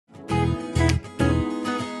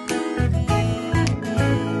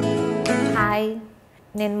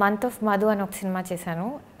నేను month of Madhu అని ఒక సినిమా చేశాను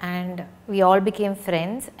and we all became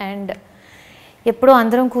friends and ఎప్పుడో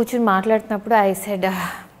అందరం కూర్చుని మాట్లాడుతున్నప్పుడు I said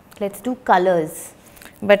let's do colours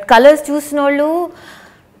but colours చూసిన వాళ్ళు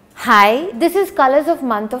hi this is colours of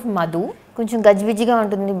month of Madhu కొంచెం గజిబిజిగా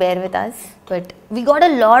ఉంటుంది bear with us but we got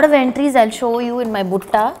a lot of entries I'll show you in my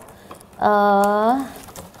Butta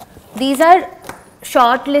these are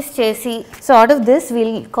short list చేసి so out of this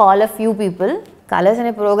will call a few people colours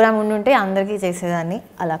అనే programme ఉండుంటే అందరికీ చేసేదాన్ని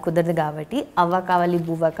అలా కుదరదు కాబట్టి అవ్వ కావాలి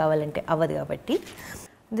బువ్వ కావాలంటే అవ్వదు కాబట్టి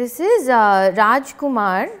this is Raj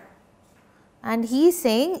Kumar and he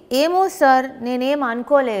saying ఏమో సార్ నేనేం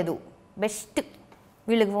అనుకోలేదు బెస్ట్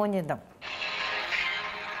వీళ్ళకి ఫోన్ చేద్దాం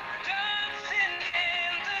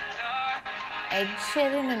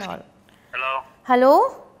హలో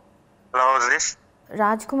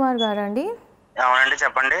రాజ్ కుమార్ గారా అండి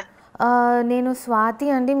చెప్పండి నేను స్వాతి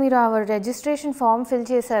అండి మీరు ఆ రిజిస్ట్రేషన్ ఫామ్ ఫిల్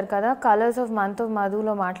చేశారు కదా కలర్స్ ఆఫ్ మంత్ ఆఫ్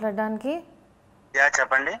మధులో మాట్లాడడానికి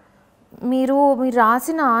చెప్పండి మీరు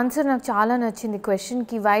రాసిన ఆన్సర్ నాకు చాలా నచ్చింది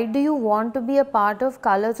క్వశ్చన్కి why do you want to be a part of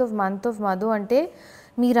colours of month of Madhu అంటే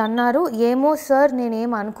మీరు అన్నారు ఏమో సార్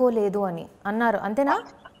నేనేం అనుకోలేదు అని అన్నారు అంతేనా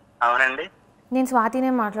అవునండి నేను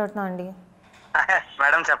స్వాతినే మాట్లాడుతున్నా అండి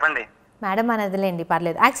మేడం చెప్పండి మేడం అనేదిలేండి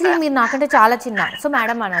పర్లేదు యాక్చువల్లీ మీరు నాకంటే చాలా చిన్న సో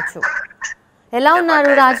మేడం అనొచ్చు ఎలా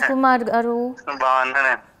ఉన్నారు రాజ్ కుమార్ గారు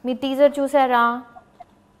మీ టీజర్ చూసారా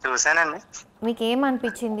చూసానండి మీకు ఏం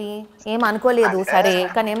అనిపించింది ఏం అనుకోలేదు సరే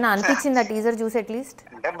కానీ ఏమన్నా అనిపించిందా టీజర్ చూసి అట్లీస్ట్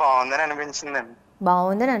అంటే బాగుందని అనిపించిందండి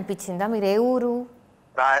బాగుందని అనిపించిందా మీరు ఏ ఊరు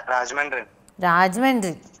రాజమండ్రి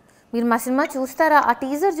రాజమండ్రి మీరు మా సినిమా చూస్తారా ఆ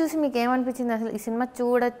టీజర్ చూసి మీకు ఏమనిపించింది అసలు ఈ సినిమా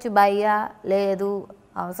చూడొచ్చు భయ్యా లేదు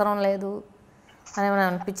అవసరం లేదు అని ఏమైనా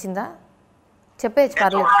అనిపించిందా చెప్పేచ్చు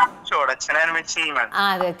పర్లేదు చూడొచ్చని అనిపించింది మేడం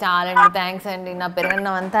అదే చాలండి థ్యాంక్స్ అండి నా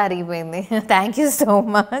పెరుగన్నం అంతా అరిగిపోయింది థ్యాంక్ యూ సో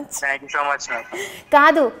మచ్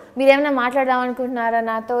కాదు మీరు ఏమైనా మాట్లాడదాం అనుకుంటున్నారా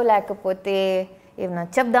నాతో లేకపోతే ఏమైనా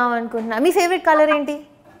చెప్దాం అనుకుంటున్నారా మీ ఫేవరెట్ కలర్ ఏంటి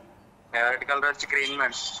ఫేవరెట్ కలర్ వచ్చి గ్రీన్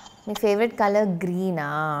మేడం మీ ఫేవరెట్ కలర్ గ్రీనా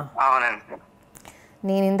అవునండి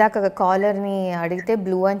నేను ఇందాక కాలర్ని అడిగితే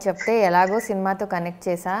బ్లూ అని చెప్తే ఎలాగో సినిమాతో కనెక్ట్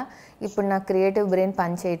చేసా ఇప్పుడు నా క్రియేటివ్ బ్రెయిన్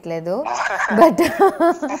పని చేయట్లేదు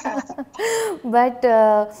బట్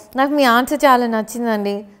నాకు మీ ఆన్సర్ చాలా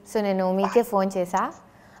నచ్చిందండి సో నేను మీకే ఫోన్ చేసా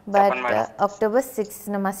బట్ అక్టోబర్ 6th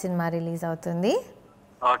మా సినిమా రిలీజ్ అవుతుంది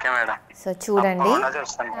సో చూడండి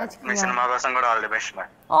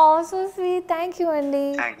సో స్వీట్ థ్యాంక్ యూ అండి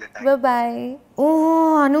bye oh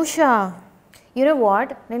Anusha you know what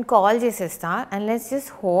నేను కాల్ చేసేస్తా and let's just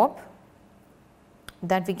hope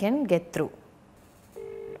that we can get through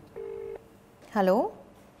hello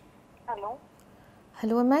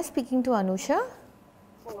am I speaking to Anusha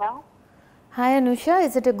yeah hi Anusha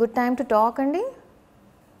is it a good time to talk andi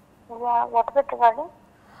yeah what is it regarding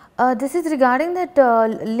this is regarding that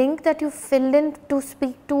link that you filled in to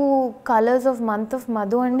speak to colors of month of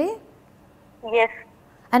Madhu andi yes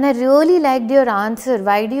and I really liked your answer.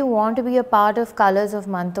 Why do you want to be a part of Colors of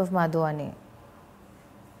Month of Madhu ani?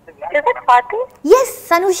 Is it Swathi? Yes,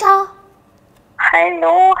 Anusha.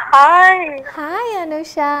 Hello, hi. Hi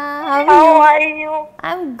Anusha. How are you?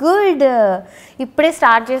 I'm good. ఇప్పుడే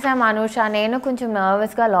start చేసాం Anusha. నేను కొంచెం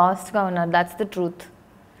nervous గా last గా ఉన్నా. That's the truth.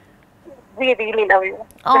 We really love you.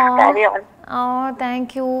 Just carry on. Oh, thank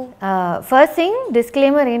you. First thing,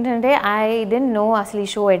 disclaimer ఏంటంటే I didn't know అసలు ఈ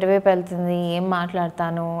షో ఎటువైపు వెళ్తుంది ఏం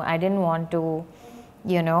మాట్లాడతాను I didn't want to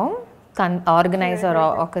you know organize or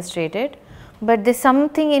orchestrate it but there's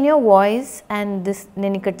something in your voice and this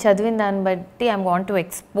నేను ఇక్కడ చదివిన దాన్ని బట్టి I want to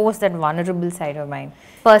expose that vulnerable side of mine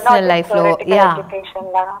personal life లో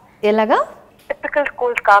ఎలాగా typical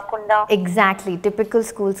schools కాకుండా exactly typical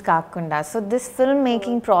schools కాకుండా so this film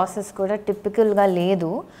making process కూడా typical గా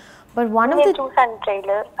లేదు but one of the చూసాను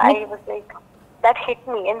trailer I was like that hit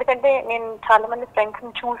me ఎందుకంటే నేను చాలా మంది ఫ్రెండ్స్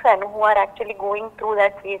ని చూసాను who are actually going through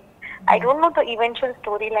that phase I don't know the eventual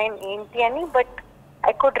storyline ఏంటి అని but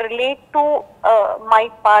I could relate to my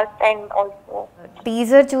past and also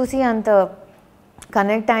teaser చూసి అంత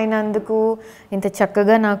కనెక్ట్ అయినందుకు ఇంత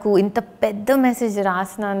చక్కగా నాకు ఇంత పెద్ద message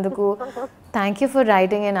రాసినందుకు thank you for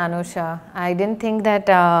writing in Anusha I didn't think that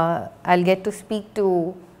I'll get to speak to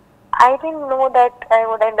I didn't know that I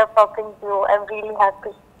would end up talking to you. I'm really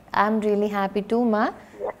happy. I'm really happy too, ma.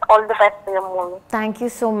 Yes, all the best for your movie. Thank you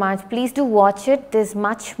so much. Please do watch it. There's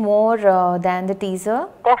much more than the teaser.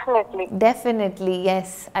 Definitely. Definitely,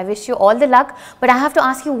 yes. I wish you all the luck. But I have to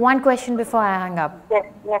ask you one question before I hang up.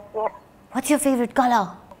 Yes. What's your favorite color?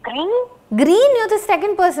 Green. Green? You're the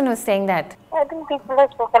second person who's saying that. I think people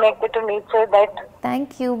are so connected to nature that...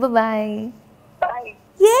 Thank you. Bye-bye. Bye.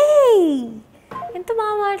 Yay! ఎంత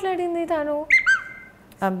బాగా మాట్లాడింది తను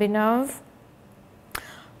అభినవ్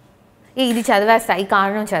ఇది చదివేస్తా, ఈ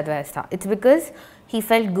కారణం చదివేస్తా. It's because he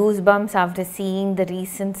felt goosebumps after seeing the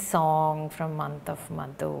recent song from month of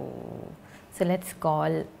Madhu. So let's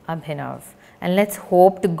call Abhinav and let's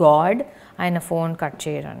hope to God ఆయన phone cut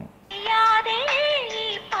చేయరని.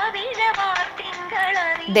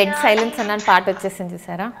 Dead silence అన్న పాట వచ్చేసింది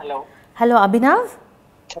చూసారా? హలో అభినవ్.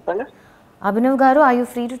 చెప్పండి. అభినవ్ గారు, are you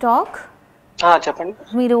free to talk? చెప్పండి.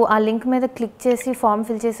 మీరు ఆ లింక్ మీద క్లిక్ చేసి ఫామ్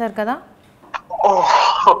ఫిల్ చేశారు కదా?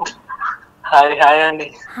 హాయ్ అండి.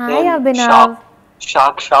 హాయ్ అభినవ్.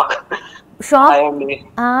 షాక్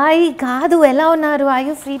హాయ్ కాదు, ఎలా ఉన్నారు? Are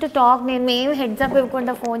you free to talk? నేను ఏం హెడ్స్ అప్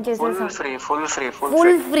ఇవ్వకుండా ఫోన్ చేసేసాను.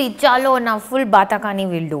 Full free. చాలో నా ఫుల్ బాతాకాని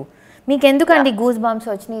వీళ్ళు. మీకు ఎందుకండి గూస్ బంప్స్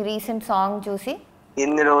వచ్చినాయి రీసెంట్ సాంగ్ చూసి?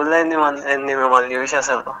 ఎన్ని రోజులైంది మిమ్మల్ని చూసి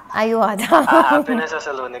అసలు. అయ్యో అదా, హ్యాపీనెస్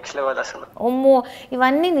అసలు నెక్స్ట్ లెవెల్ అసలు. అమ్మో,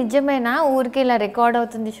 ఇవన్నీ నిజమేనా? ఊరికి ఇలా రికార్డ్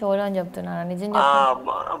అవుతుంది షోలో అని చెప్తున్నారా? నిజం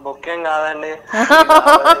బొక్కేం కాదండి.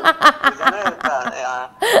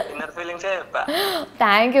 ఇన్నర్ ఫీలింగ్సే చెప్పా.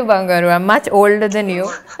 థ్యాంక్ యూ బంగారు, I much older then you.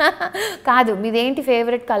 కాదు, మీదేంటి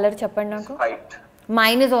ఫేవరెట్ కలర్ చెప్పండి నాకు. White.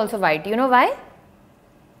 Mine is also white. You know why?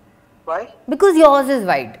 Why? Because yours is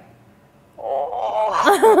white.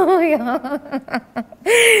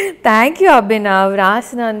 Thank you Abhinav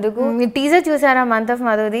రాసినందుకు. మీరు టీజర్ చూసారా month of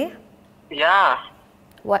మధుది? Yeah.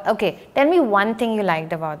 Okay, tell me one thing you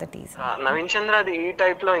liked about the teaser. Naveen చంద్ర అది ఈ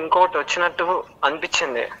type లో ఇంకోటి వచ్చినట్టు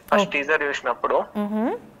అనిపించింది ఫస్ట్ టీజర్ చూసినప్పుడు.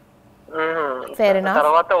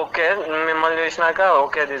 తర్వాత ఓకే, మిమ్మల్ని చూసినాక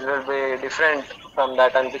okay this will be different from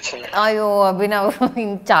that అనిపించింది. అయ్యో అభినవ్,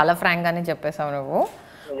 చాలా ఫ్రాంక్ గానే చెప్పేసావు నువ్వు.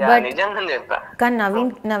 కానీ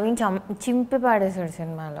నవీన్ చింపి పాడేసాడు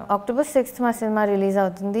సినిమాలో. October 6th మా సినిమా రిలీజ్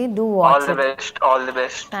అవుతుంది. Do watch it. All the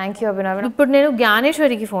best. Thank you Abhinav. ఇప్పుడు నేను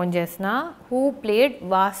జ్ఞానేశ్వరికి ఫోన్ చేసిన, who played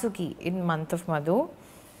Vasuki in month of Madhu,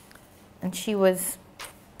 and she was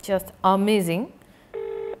just amazing.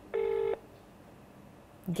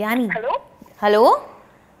 జ్ఞాని. హలో.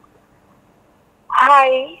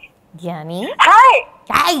 హాయ్ జ్ఞాని. Hi.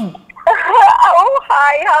 Hi. Oh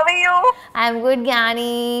hi, how are you? I'm good,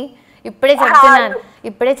 Gyani. ఇప్పుడే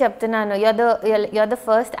చెప్తున్నాను. You're the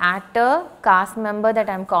first actor cast member that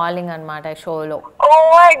I'm calling అన్నమాట షోలో. Oh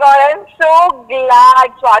my god, I'm so glad.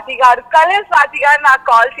 Swathi garu నాకు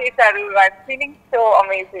call చేశారు. I'm feeling so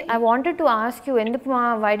amazing. I wanted to ask you,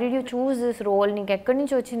 why did you choose this role? నీకు ఎక్కడి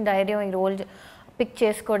నుంచి వచ్చిన ధైర్యం ఈ రోల్ పిక్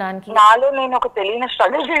చేసుకోవడానికి? నాలో నేను ఒక తెలియని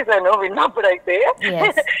స్ట్రగుల్ చేశాను విన్నప్పుడు అయితే.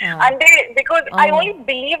 అంటే because I only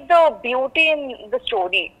believe the beauty in the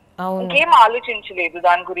story. ఇంకేం ఆలోచించలేదు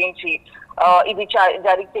దాని గురించి, ఇది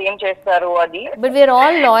జరిగితే ఏం చేస్తారు అది. But we are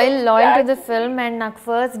all loyal to the film. And నాకు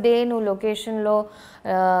ఫస్ట్ డే నువ్వు లొకేషన్లో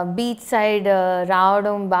బీచ్ సైడ్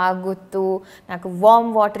రావడం బాగా గుర్తు. నాకు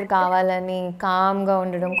వార్మ్ వాటర్ కావాలని, కామ్గా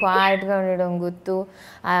ఉండడం, క్వైట్గా ఉండడం గుర్తు.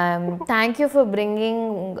 Thank you for bringing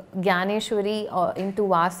Gnaneshwari into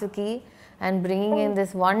Vasuki and bringing in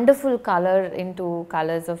this wonderful color into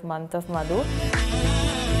colors of month of Madhu.